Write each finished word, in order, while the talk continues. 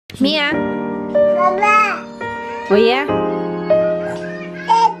Miah. Oh yeah?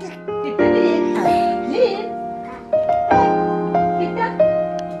 Titta dit. Liv. Titta.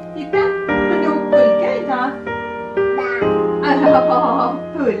 Titta. Men de pulkar idag. Ja,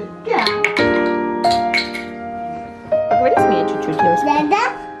 pulka. Поговори с Мией чуть-чуть, девочка.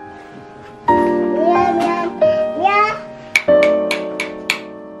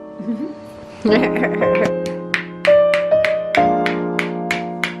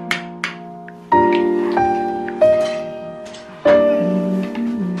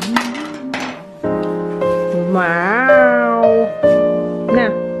 Wow.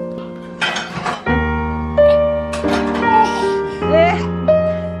 Now.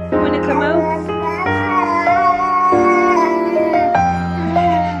 You wanna come out?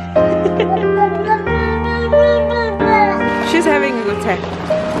 She's having a good time.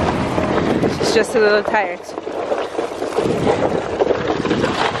 She's just a little tired.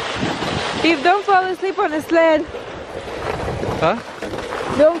 Steve, don't fall asleep on the sled. Huh?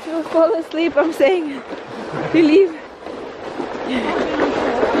 Don't you fall asleep, I'm saying. You leave.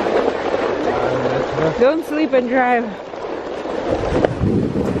 Don't sleep and drive.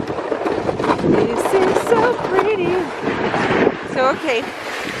 This is so pretty. So okay,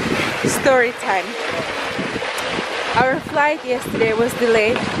 story time. Our flight yesterday was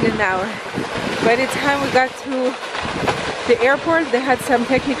delayed an hour. By the time we got to the airport, they had some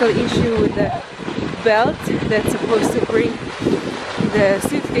technical issue with the belt that's supposed to bring the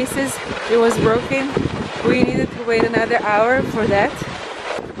suitcases. It was broken. We needed to wait another hour for that.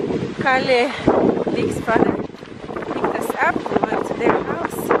 Kalle, Nick's father, picked us up. We went to their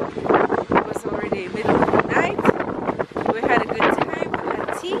house. It was already middle of the night. We had a good time. We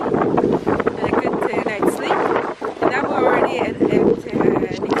had tea and a good night's sleep. And now we're already at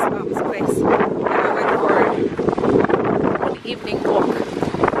Nick's mom's place. And we went for an evening walk.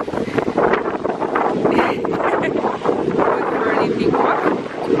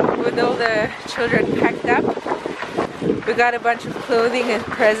 With all the children packed up. We got a bunch of clothing and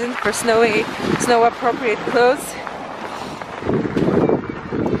presents for snow appropriate clothes.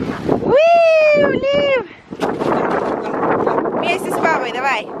 Woo! Liv! Вместе с папой,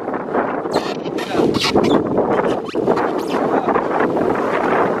 давай!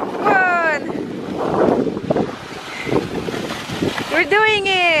 Come on! We're doing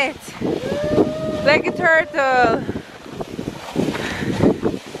it! Like a turtle!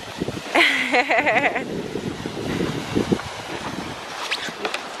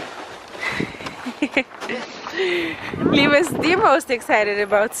 Lee was the most excited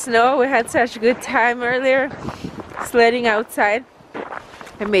about snow. We had such a good time earlier sledding outside.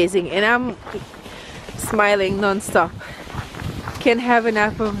 Amazing. And I'm smiling non-stop. Can't have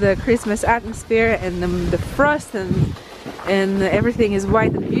enough of the Christmas atmosphere and the frost and everything is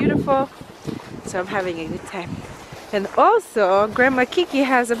white and beautiful. So I'm having a good time. And also, Grandma Kiki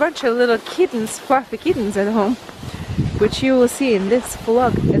has a bunch of little kittens, fluffy kittens at home, which you will see in this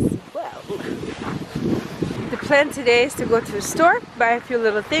vlog as well. The plan today is to go to the store, buy a few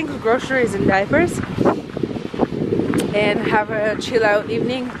little things, groceries and diapers, and have a chill out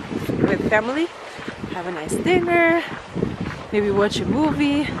evening with family. Have a nice dinner, maybe watch a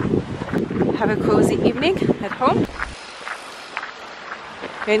movie, have a cozy evening at home.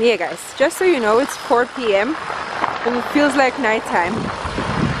 And yeah guys, just so you know, it's 4 p.m. and it feels like nighttime.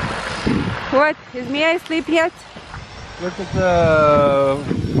 What? Is Miah asleep yet? Look at the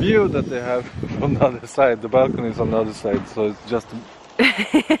view that they have on the other side. The balcony is on the other side, so it's just a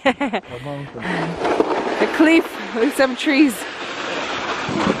mountain. A cliff with some trees.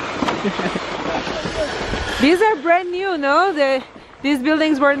 These are brand new, no? These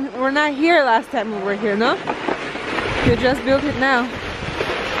buildings were not here last time we were here, no? They just built it now.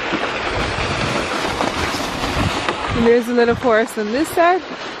 And there's a little forest on this side,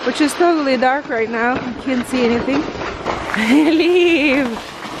 which is totally dark right now. You can't see anything. Leave!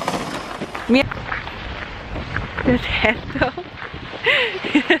 The hat though.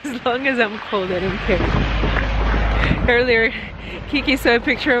 As long as I'm cold, I don't care. Earlier, Kiki saw a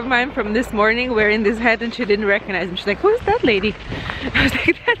picture of mine from this morning wearing this hat and she didn't recognize him. She's like, who is that lady? I was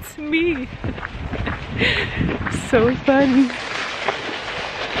like, that's me. So funny.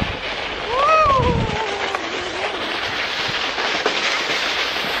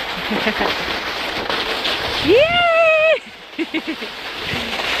 Yay!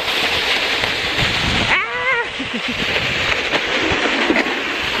 Ah!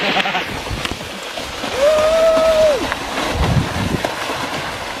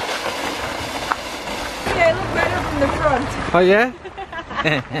 Yeah, I look better from the front. Oh yeah?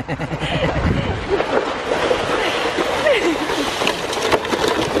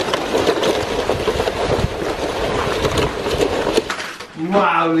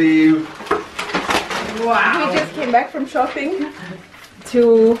 Wow, Liv! Wow. We just came back from shopping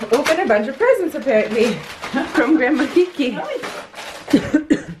to open a bunch of presents apparently from Grandma Kiki.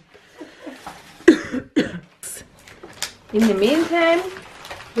 In the meantime,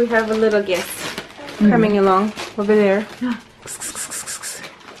 we have a little guest coming along over there.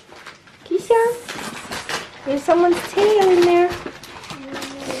 Kisha, there's someone's tail in there.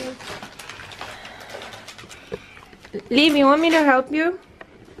 Liv, you want me to help you?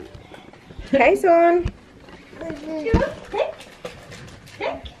 Hi, son.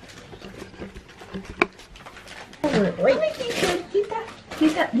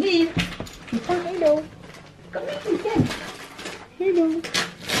 Titta, Liv. Titta, hello. Kom hit igen. Hello.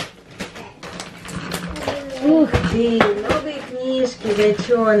 Ух ты, новый книжки,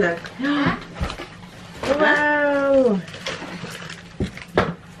 котенок. Вау.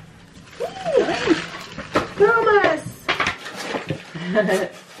 Томас.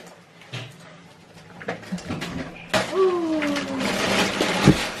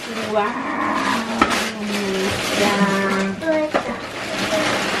 Вау.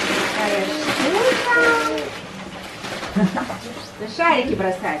 Шарики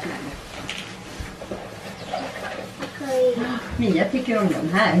бросать надо. Mia tycker om de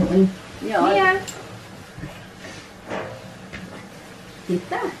här. Ja. Mia.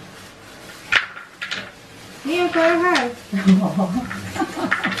 Titta. Mia, kolla här.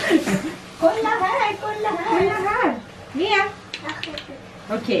 Kolla här, kolla här. Kolla här. Mia.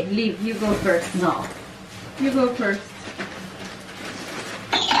 Okay, Liv, you go first now. You go first.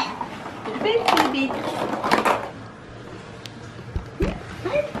 Baby.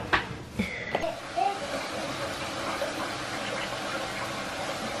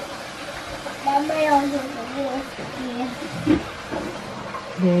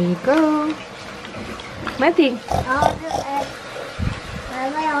 There you go. Mati.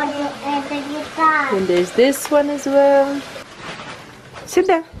 And there's this one as well. Sit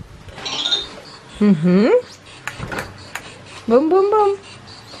down. Boom, boom, boom.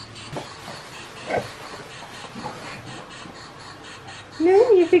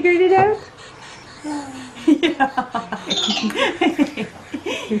 No, you figured it out?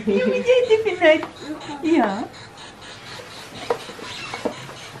 Jo, men jättefint. Ja.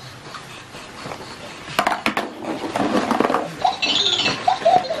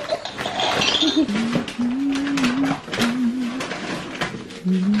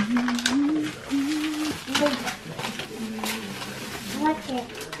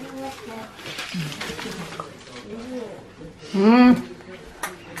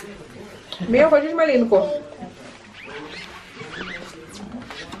 Mia, хочешь малинку?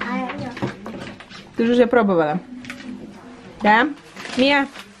 Ты же уже пробовала. Да? Мия,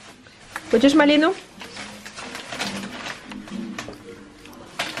 хочешь малину?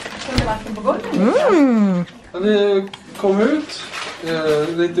 Det kom ut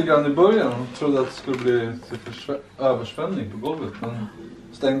lite grann i början och trodde att det skulle bli typ översvämning på golvet, men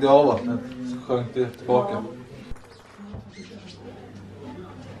stängde av vattnet så sjönk det tillbaka.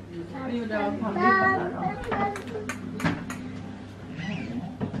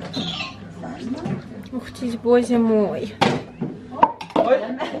 Ух ты, боже мой. Oj!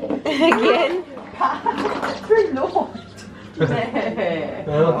 Again. Förlåt. Det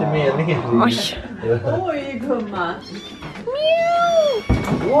var inte meningen. Oj. Oj, gumman.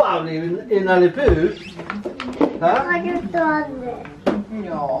 Wow, en Alipu! Har du stående?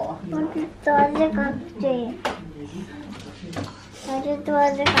 Ja. Har du stående katter? Har du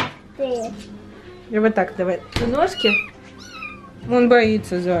stående katter? И вот так давай. Ножки. Он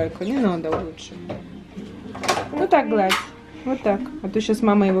боится, зайка. Не надо лучше. Ну так гладь. Вот так. А то сейчас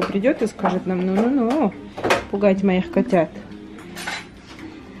мама его придет и скажет нам, ну-ну-ну, пугать моих котят.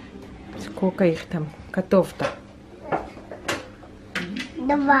 Сколько их там, котов-то?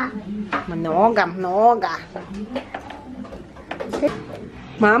 2. Много, много.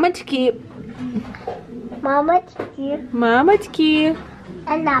 Мамочки. Мамочки. Мамочки.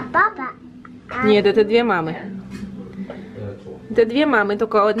 Это папа. Нет, это две мамы. Это две мамы,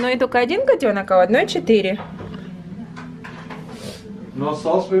 только у одной только один котенок, а у одной 4. No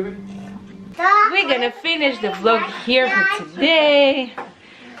sauce, baby? We're gonna finish the vlog here for today.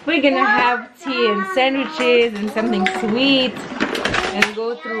 We're gonna have tea and sandwiches and something sweet and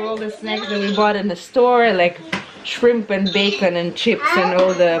go through all the snacks that we bought in the store, like shrimp and bacon and chips and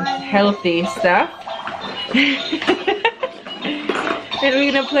all the healthy stuff. And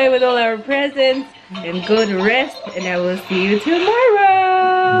we're gonna play with all our presents and go to rest, and I will see you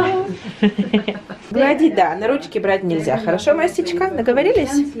tomorrow. Гладить, да, на ручки брать нельзя. Хорошо, Масечка? Договорились?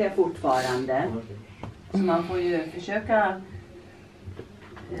 Känsliga fortfarande. Så man får ju försöka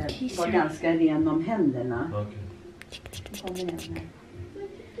var ganska ren om händerna. Okej. Kom igen här.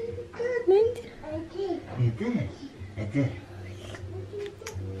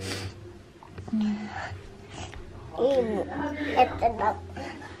 Efter något.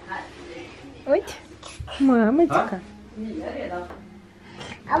 Ой, мамочка.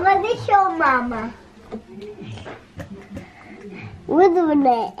 А вот еще мама. Вот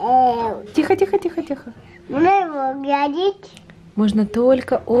мне, Тихо, тихо, тихо, тихо. мне его гладить. Можно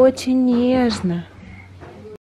только очень нежно.